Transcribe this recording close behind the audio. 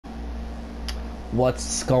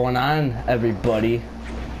What's going on, everybody?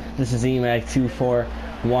 This is EMAC2411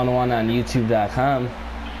 on YouTube.com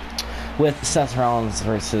with Seth Rollins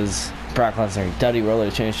versus Brock Lesnar WWE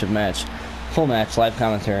Championship match. Full match, live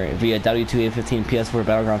commentary via WWE 2K15 PS4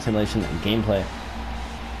 Battleground simulation and gameplay.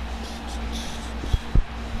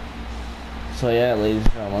 So yeah, ladies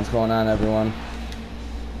and gentlemen, what's going on, everyone?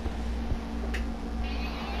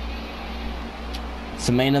 It's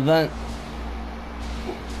the main event.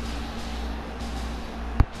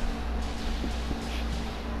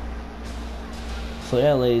 So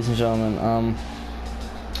yeah, ladies and gentlemen,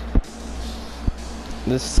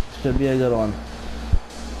 this should be a good one.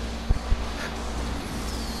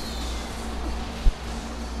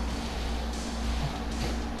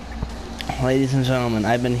 Ladies and gentlemen,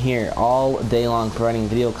 I've been here all day long providing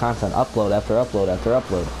video content, upload after upload after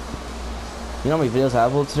upload. You know how many videos I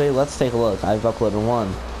uploaded today? Let's take a look. I've uploaded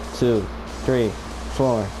 1, 2, 3,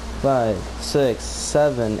 4, 5, 6,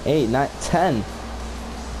 7, 8, 9, 10.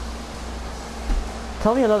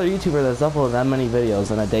 Tell me another YouTuber that's uploaded that many videos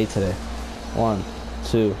in a day today. 1,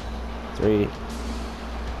 2, 3.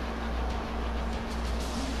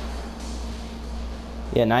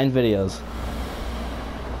 Yeah, 9 videos.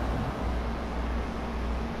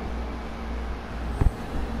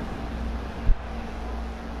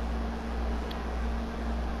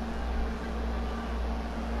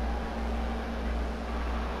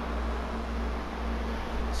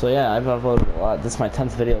 So yeah, I've uploaded a lot. This is my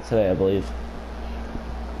 10th video today, I believe.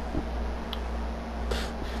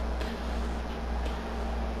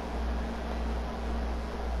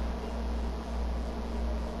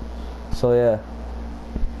 So yeah,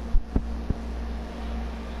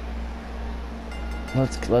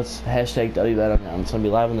 let's hashtag W Battleground. It's gonna be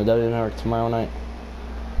live on the WWE Network tomorrow night,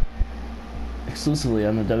 exclusively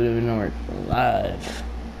on the WWE Network live.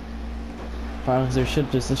 This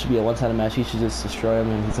should be a one-sided match. He should just destroy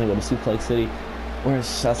him, and he's gonna go to Suplex City. Where's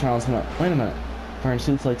Seth Rollins gonna? Wait a minute, burn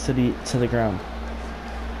Suplex City to the ground.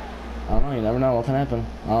 I don't know. You never know what can happen.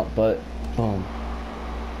 Oh, but boom.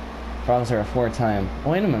 Rollins are a 4-time.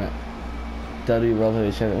 Oh, wait a minute. WWE World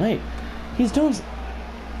Heavyweight Champion. Wait, he's doing,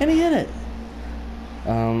 and he hit it.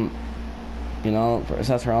 You know, for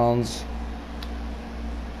Seth Rollins.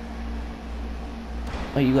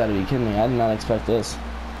 Wait, you gotta be kidding me! I did not expect this.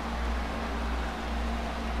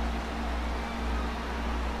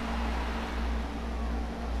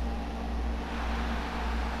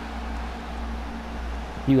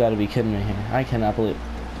 You gotta be kidding me here! I cannot believe.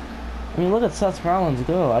 I mean, look at Seth Rollins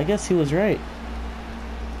go. I guess he was right.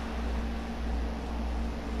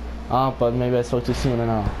 Oh, but maybe I spoke too soon, I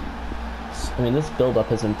know. I mean, this build-up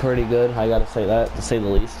has been pretty good, I gotta say that, to say the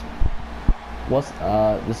least.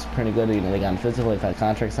 This is pretty good. You know, they got physical, they've had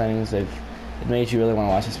contract signings, it made you really want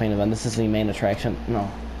to watch this main event. This is the main attraction. No.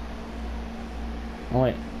 Oh,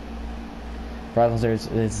 wait. Brock Lesnar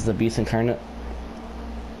is the beast incarnate.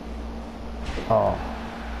 Oh.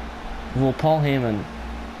 Will Paul Heyman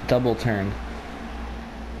double turn?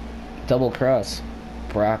 Double cross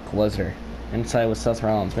Brock Lesnar inside with Seth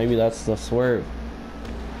Rollins. Maybe that's the swerve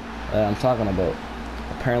that I'm talking about.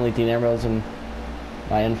 Apparently Dean Ambrose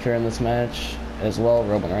might interfere in this match as well.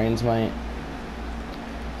 Roman Reigns might.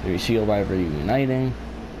 The Shield by reuniting.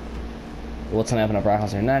 What's gonna happen to Brock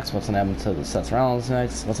Lesnar next? What's gonna happen to Seth Rollins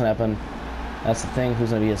next? What's gonna happen? That's the thing. Who's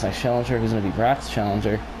gonna be his next challenger? Who's gonna be Brock's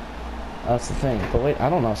challenger? That's the thing. But wait, I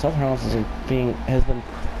don't know. Seth Rollins has been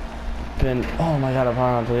oh my god, a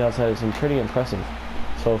power onto the outside. It's been pretty impressive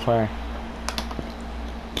so far.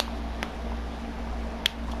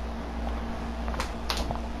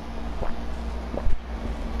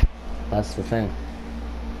 That's the thing.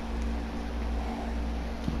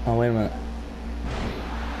 Oh, wait a minute.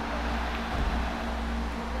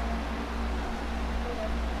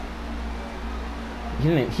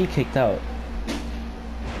 He kicked out.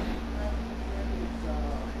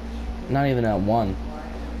 Not even at 1.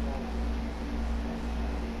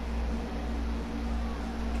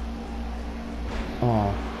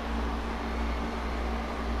 Oh.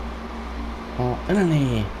 Oh, and then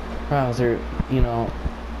he Browser, you know,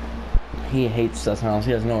 he hates Seth Rollins.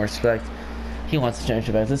 He has no respect. He wants the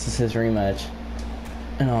championship back. This is his rematch.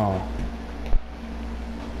 Oh.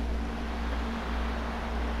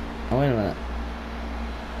 Oh, wait a minute.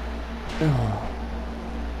 Oh.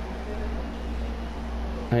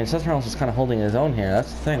 I mean, Seth Rollins was kind of holding his own here. That's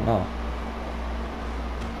the thing. Oh.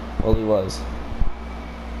 Well, he was.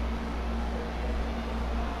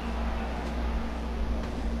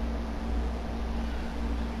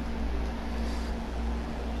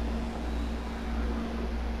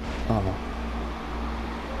 Oh.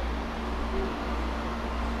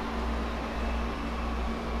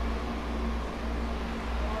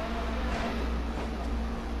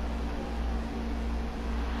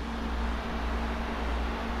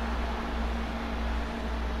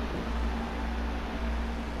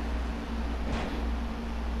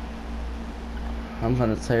 I'm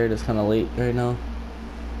kind of tired. It's kind of late right now.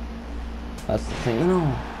 That's the thing.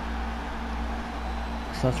 No.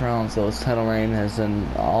 Seth Rollins, though, his title reign has been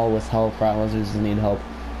all with help. Brock Lesnar doesn't need help.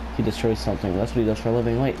 He destroys something. That's what he does for a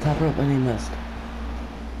living. Wait, top rope, and he missed.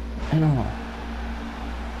 I know.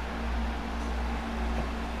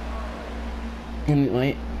 And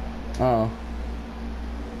wait. Oh.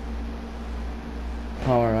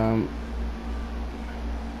 Power arm.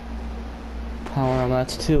 Power arm,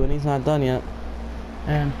 that's 2, and he's not done yet.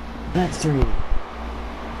 And that's 3.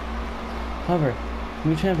 Cover.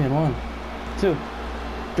 New champion, 1, 2,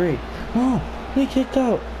 3. Oh, he kicked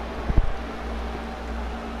out.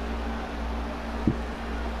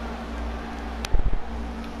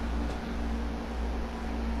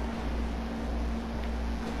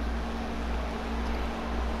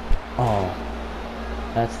 Oh,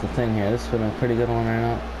 that's the thing here. This has been a pretty good one right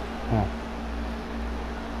now. Oh.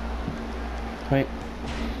 Wait.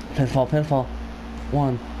 Pinfall, pinfall.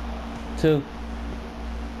 1, 2.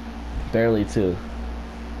 Barely 2.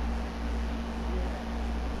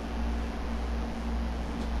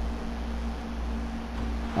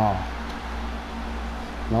 Oh.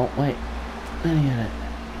 No, wait. Then he hit it.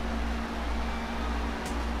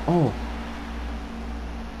 Oh.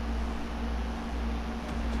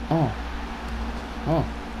 Oh. Oh.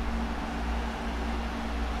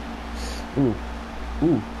 Ooh.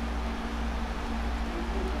 Ooh.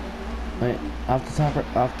 Wait, off the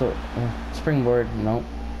top, off the springboard, nope.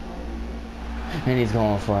 And he's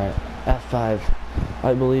going for it. F5.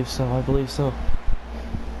 I believe so, I believe so.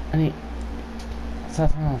 And he...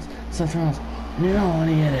 Seth Rollins. No, and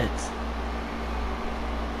he hit it.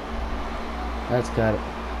 That's got it.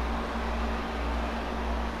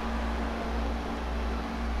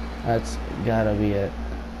 That's gotta be it.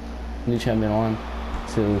 New champion, 1,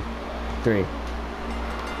 2, 3.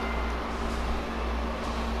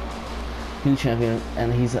 New champion,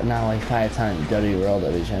 and he's now a 5-time WWE World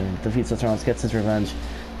WWE champion. Defeats Seth Rollins, gets his revenge.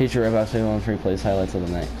 Feature Red Box Video 1 free plays highlights of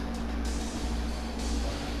the night.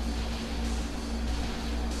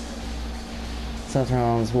 Seth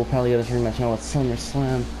Rollins will probably get his rematch now at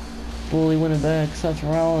SummerSlam. Will he win it back? Seth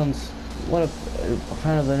Rollins. What a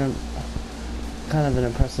kind of an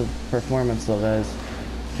impressive performance, though, guys.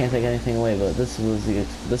 Can't take anything away, but this was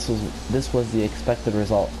the expected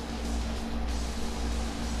result.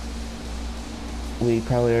 We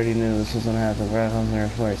probably already knew this was gonna happen. Brock Lesnar,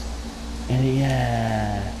 of course. And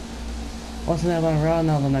yeah, what's gonna happen on Raw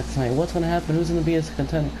now the next night? What's gonna happen? Who's gonna be as a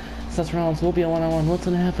contender? Seth Rollins will be a one-on-one. What's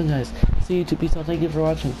gonna happen, guys? See you, peace out. Thank you for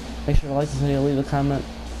watching. Make sure to like this video, leave a comment,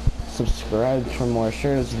 subscribe for more.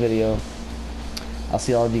 Share this video. I'll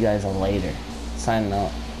see all of you guys later. Signing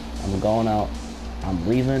out. I'm going out. I'm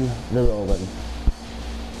leaving the building.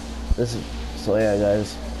 So yeah,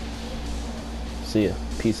 guys. See ya.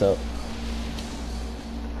 Peace out.